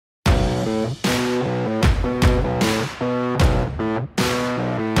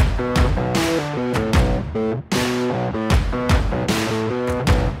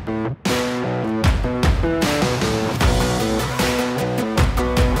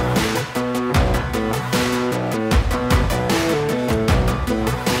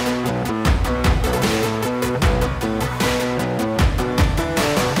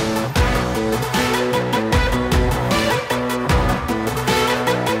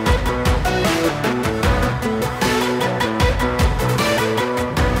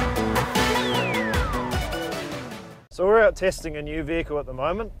testing a new vehicle at the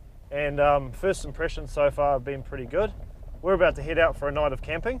moment, and first impressions so far have been pretty good. We're about to head out for a night of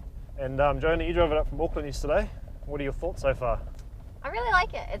camping, and Joanna, you drove it up from Auckland yesterday. What are your thoughts so far? I really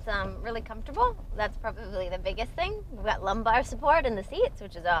like it. It's really comfortable. That's probably the biggest thing. We've got lumbar support in the seats,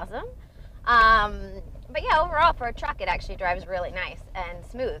 which is awesome. But yeah, overall for a truck, it actually drives really nice and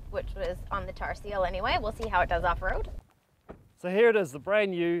smooth, which was on the tar seal anyway. We'll see how it does off-road. So here it is, the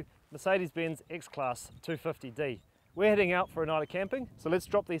brand new Mercedes-Benz X-Class 250D. We're heading out for a night of camping, so let's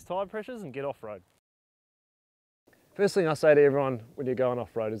drop these tyre pressures and get off-road. First thing I say to everyone when you're going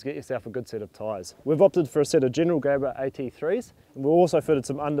off-road is get yourself a good set of tyres. We've opted for a set of General Grabber AT3s, and we've also fitted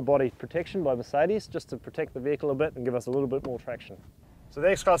some underbody protection by Mercedes just to protect the vehicle a bit and give us a little bit more traction. So the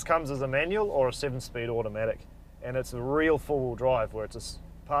X-Class comes as a manual or a 7-speed automatic, and it's a real four-wheel drive where it's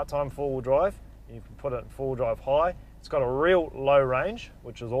a part-time four-wheel drive. You can put it in four-wheel drive high. It's got a real low range,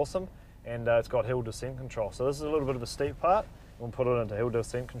 which is awesome, and it's got hill descent control. So this is a little bit of a steep part. We'll put it into hill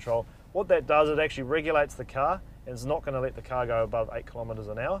descent control. What that does, it actually regulates the car, and it's not going to let the car go above 8 kilometres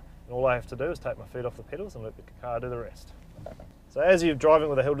an hour. And all I have to do is take my feet off the pedals and let the car do the rest. So as you're driving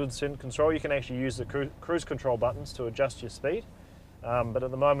with a hill descent control, you can actually use the cruise control buttons to adjust your speed. But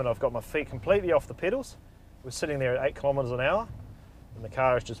at the moment I've got my feet completely off the pedals. We're sitting there at 8 kilometres an hour, and the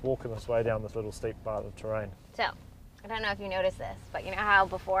car is just walking this way down this little steep part of terrain. So, I don't know if you noticed this, but you know how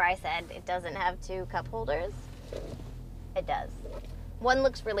before I said it doesn't have 2 cup holders? It does. One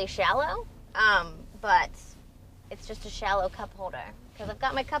looks really shallow, but it's just a shallow cup holder, because I've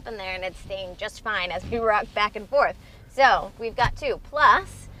got my cup in there and it's staying just fine as we rock back and forth. So we've got 2.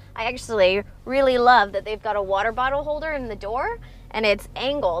 Plus, I actually really love that they've got a water bottle holder in the door, and it's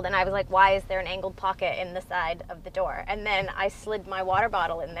angled, and I was like, why is there an angled pocket in the side of the door? And then I slid my water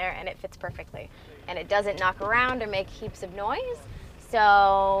bottle in there and it fits perfectly. And it doesn't knock around or make heaps of noise.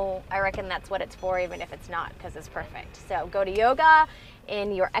 So I reckon that's what it's for, even if it's not, because it's perfect. So go to yoga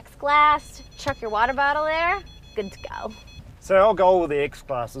in your X-Class, chuck your water bottle there, good to go. So our goal with the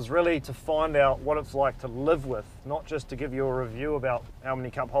X-Class is really to find out what it's like to live with, not just to give you a review about how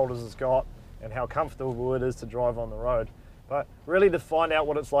many cup holders it's got and how comfortable it is to drive on the road, but really to find out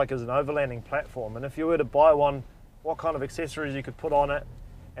what it's like as an overlanding platform. And if you were to buy one, what kind of accessories you could put on it,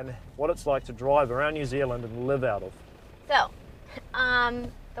 and what it's like to drive around New Zealand and live out of. So,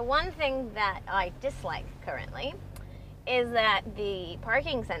 the one thing that I dislike currently is that the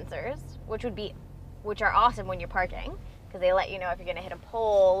parking sensors, which are awesome when you're parking, because they let you know if you're going to hit a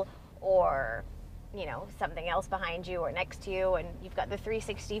pole or, you know, something else behind you or next to you, and you've got the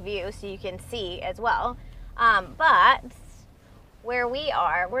 360 view so you can see as well. But where we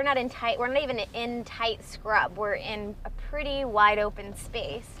are, we're not even in tight scrub. We're in a pretty wide open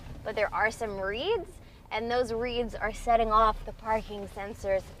space, but there are some reeds, and those reeds are setting off the parking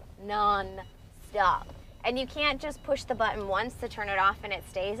sensors non-stop. And you can't just push the button once to turn it off and it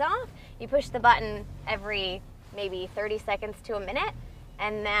stays off. You push the button every maybe 30 seconds to a minute,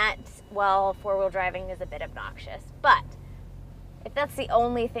 and that, well, four-wheel driving is a bit obnoxious. But if that's the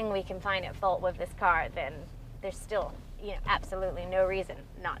only thing we can find at fault with this car, then there's still, you know, absolutely no reason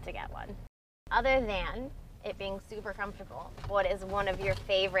not to get one. Other than it being super comfortable, what is one of your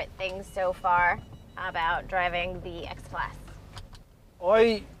favorite things so far about driving the X-Class?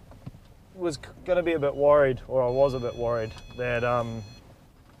 I was going to be a bit worried, or I was a bit worried, that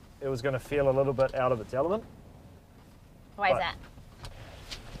it was going to feel a little bit out of its element. Why is that?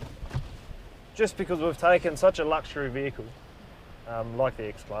 Just because we've taken such a luxury vehicle, like the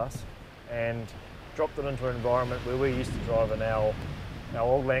X-Class, and dropped it into an environment where we used to drive in our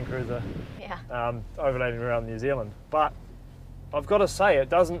old Land Cruiser, yeah, overlanding around New Zealand. But I've got to say, it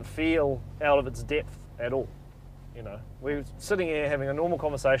doesn't feel out of its depth at all. You know, we're sitting here having a normal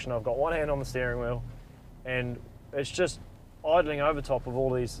conversation. I've got one hand on the steering wheel, and it's just idling over top of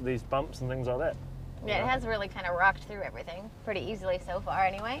all these bumps and things like that. Yeah, it has really kind of rocked through everything pretty easily so far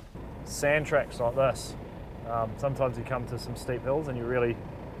anyway. Sand tracks like this, sometimes you come to some steep hills and you really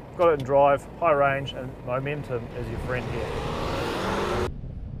got it in drive, high range, and momentum is your friend here.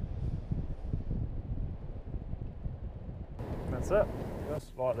 That's it,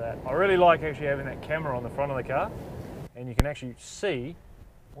 just like that. I really like actually having that camera on the front of the car, and you can actually see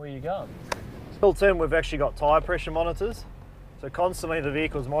where you're going. Built in, we've actually got tyre pressure monitors. So constantly the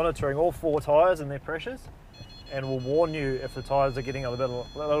vehicle's monitoring all 4 tyres and their pressures, and will warn you if the tyres are getting a little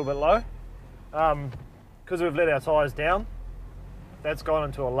bit low. Because we've let our tyres down, that's gone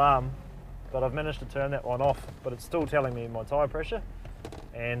into alarm, but I've managed to turn that one off, but it's still telling me my tyre pressure,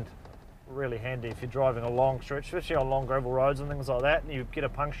 and really handy if you're driving a long stretch, especially on long gravel roads and things like that, and you get a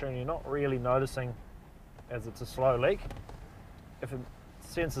puncture and you're not really noticing as it's a slow leak. If it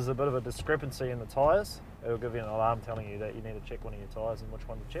senses a bit of a discrepancy in the tyres, it'll give you an alarm telling you that you need to check one of your tyres and which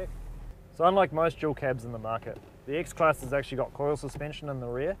one to check. So unlike most dual cabs in the market, the X-Class has actually got coil suspension in the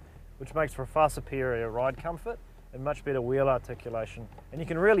rear, which makes for far superior ride comfort and much better wheel articulation. And you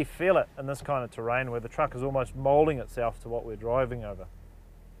can really feel it in this kind of terrain where the truck is almost moulding itself to what we're driving over.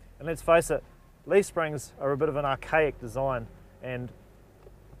 And let's face it, leaf springs are a bit of an archaic design, and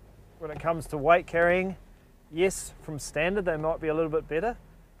when it comes to weight carrying, yes, from standard they might be a little bit better,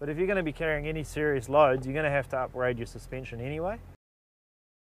 but if you're going to be carrying any serious loads, you're going to have to upgrade your suspension anyway.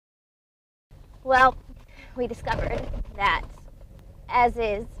 Well, we discovered that, as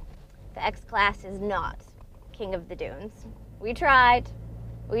is, the X-Class is not king of the dunes. We tried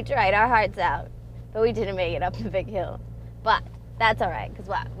our hearts out, but we didn't make it up the big hill. But that's all right, because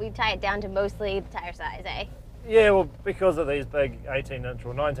what? We tie it down to mostly the tire size, eh? Yeah, well, because of these big 18-inch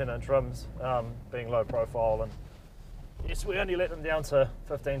or 19-inch rims being low profile, and yes, we only let them down to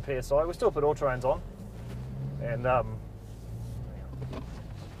 15 psi. We still put all-terrains on, and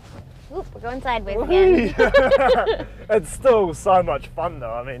Oop, we're going sideways again. it's still so much fun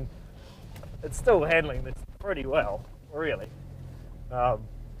though. I mean, it's still handling this pretty well, really.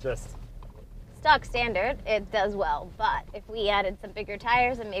 Just stock standard, it does well, but if we added some bigger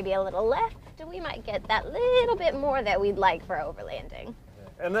tires and maybe a little lift, we might get that little bit more that we'd like for overlanding.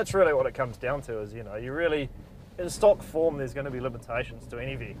 Yeah. And that's really what it comes down to is, you know, you really, in stock form, there's going to be limitations to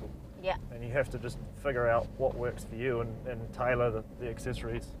any vehicle. Yeah. And you have to just figure out what works for you and tailor the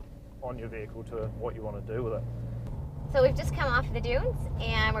accessories on your vehicle to what you want to do with it. So we've just come off the dunes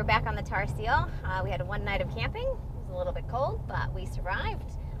and we're back on the tar seal. We had one night of camping. It was a little bit cold, but we survived.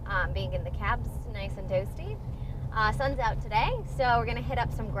 Being in the cab's nice and toasty. Sun's out today, so we're gonna hit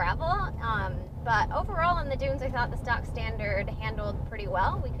up some gravel. But overall on the dunes, I thought the stock standard handled pretty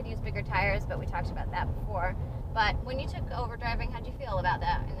well. We could use bigger tires, but we talked about that before. But when you took over driving, how'd you feel about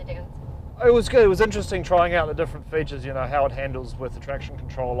that in the dunes? It was good. It was interesting trying out the different features, you know, how it handles with the traction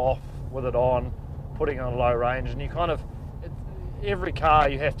control off, with it on, putting it on a low range, and you kind of, every car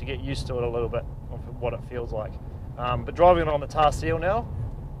you have to get used to it a little bit of what it feels like. But driving it on the tar seal now,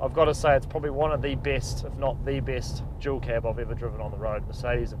 I've got to say it's probably one of the best, if not the best, dual cab I've ever driven on the road.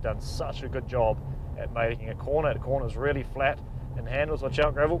 Mercedes have done such a good job at making a corner. The corner's really flat and handles like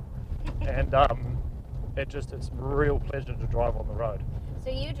out gravel, and it's a real pleasure to drive on the road.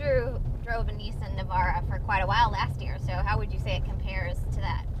 So you drove a Nissan Navara for quite a while last year, so how would you say it compares to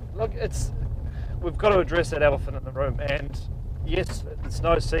that? Look, we've got to address that elephant in the room, and yes, it's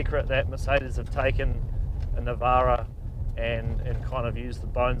no secret that Mercedes have taken a Navara and kind of used the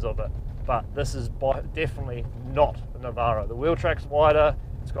bones of it, but this is definitely not a Navara. The wheel track's wider,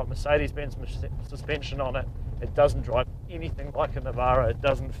 it's got Mercedes-Benz suspension on it, it doesn't drive anything like a Navara, it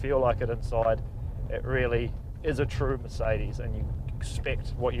doesn't feel like it inside. It really is a true Mercedes, and you expect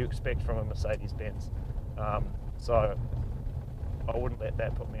what you expect from a Mercedes-Benz. So I wouldn't let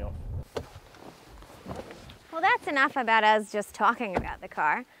that put me off. Well, that's enough about us just talking about the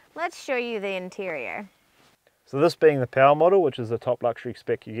car. Let's show you the interior. So this being the power model, which is the top luxury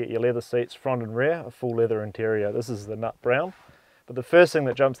spec, you get your leather seats front and rear, a full leather interior. This is the nut brown. But the first thing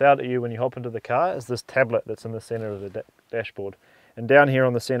that jumps out at you when you hop into the car is this tablet that's in the center of the dashboard. And down here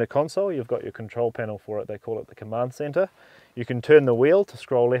on the center console, you've got your control panel for it. They call it the command center. You can turn the wheel to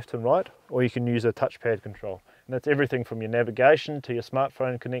scroll left and right, or you can use a touchpad control. And that's everything from your navigation to your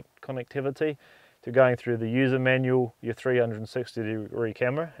smartphone connectivity to going through the user manual, your 360-degree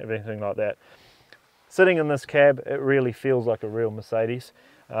camera, everything like that. Sitting in this cab, it really feels like a real Mercedes,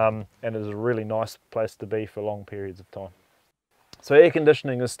 and it is a really nice place to be for long periods of time. So air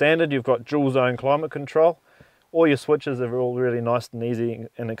conditioning is standard. You've got dual zone climate control. All your switches are all really nice and easy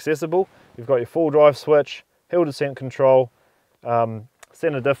and accessible. You've got your full drive switch, hill descent control,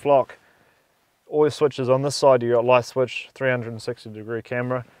 center diff lock. All your switches on this side, you've got light switch, 360-degree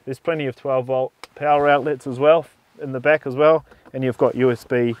camera. There's plenty of 12-volt power outlets as well in the back as well, and you've got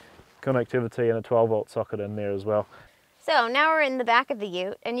USB connectivity and a 12-volt socket in there as well. So now we're in the back of the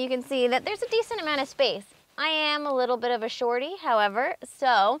ute, and you can see that there's a decent amount of space. I am a little bit of a shorty, however,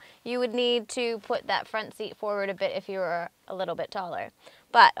 so you would need to put that front seat forward a bit if you were a little bit taller.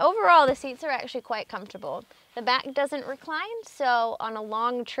 But overall, the seats are actually quite comfortable. The back doesn't recline, so on a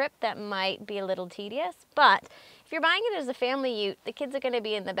long trip that might be a little tedious, but if you're buying it as a family ute, the kids are going to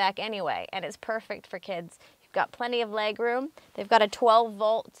be in the back anyway, and it's perfect for kids. You've got plenty of leg room. They've got a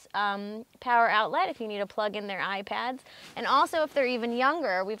 12-volt power outlet if you need to plug in their iPads. And also, if they're even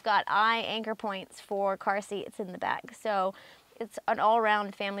younger, we've got eye anchor points for car seats in the back. So it's an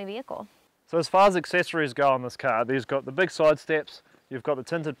all-round family vehicle. So as far as accessories go on this car, you've got the big side steps, you've got the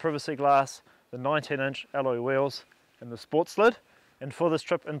tinted privacy glass, the 19-inch alloy wheels, and the sports lid. And for this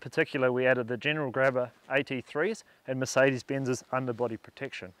trip in particular, we added the General Grabber AT3s and Mercedes-Benz's underbody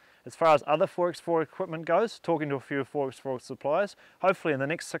protection. As far as other 4x4 equipment goes, talking to a few 4x4 suppliers, hopefully in the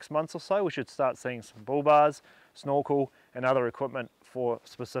next 6 months or so we should start seeing some bull bars, snorkel and other equipment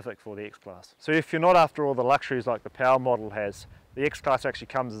specific for the X-Class. So if you're not after all the luxuries like the Power model has, the X-Class actually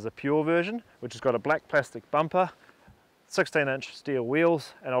comes as a pure version, which has got a black plastic bumper, 16-inch steel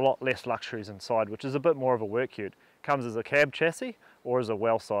wheels and a lot less luxuries inside, which is a bit more of a work ute. Comes as a cab chassis or as a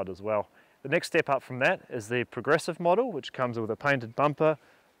well side as well. The next step up from that is the progressive model, which comes with a painted bumper,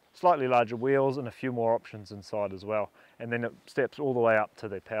 slightly larger wheels and a few more options inside as well. And then it steps all the way up to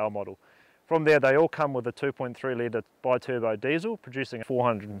the Power model. From there they all come with a 2.3 litre bi-turbo diesel producing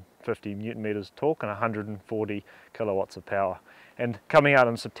 450 newton meters torque and 140 kilowatts of power. And coming out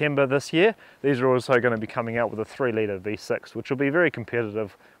in September this year, these are also going to be coming out with a 3 litre V6, which will be very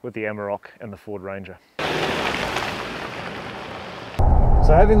competitive with the Amarok and the Ford Ranger.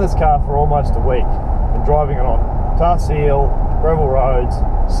 So having this car for almost a week and driving it on tar seal, gravel roads,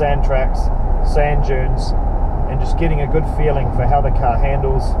 sand tracks, sand dunes, and just getting a good feeling for how the car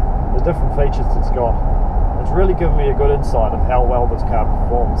handles, the different features it's got, it's really given me a good insight of how well this car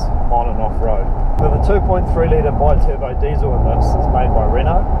performs on and off road. So the 2.3 litre bi-turbo diesel in this is made by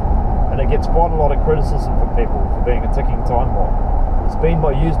Renault, and it gets quite a lot of criticism from people for being a ticking time bomb. It's been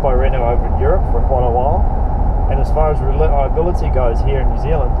used by Renault over in Europe for quite a while, and as far as reliability goes here in New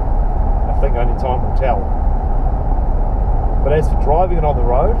Zealand, I think only time will tell. But as for driving it on the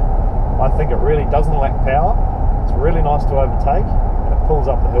road, I think it really doesn't lack power. It's really nice to overtake, and it pulls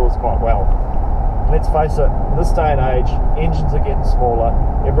up the hills quite well. Let's face it, in this day and age, engines are getting smaller,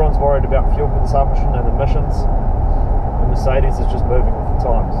 everyone's worried about fuel consumption and emissions, and Mercedes is just moving with the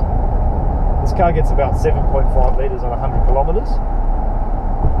times. This car gets about 7.5 litres on 100 kilometres.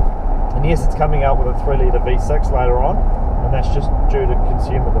 And yes, it's coming out with a 3 litre V6 later on, and that's just due to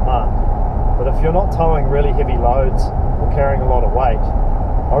consumer demand. But if you're not towing really heavy loads or carrying a lot of weight,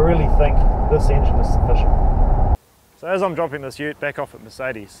 I really think this engine is sufficient. So as I'm dropping this ute back off at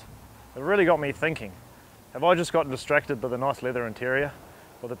Mercedes, it really got me thinking, have I just gotten distracted by the nice leather interior,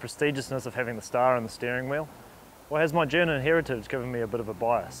 or the prestigiousness of having the star on the steering wheel? Or has my German heritage given me a bit of a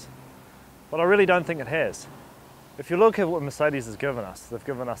bias? But I really don't think it has. If you look at what Mercedes has given us, they've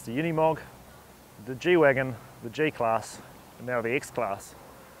given us the Unimog, the G-Wagon, the G-Class, and now the X-Class.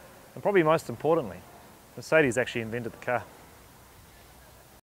 And probably most importantly, Mercedes actually invented the car.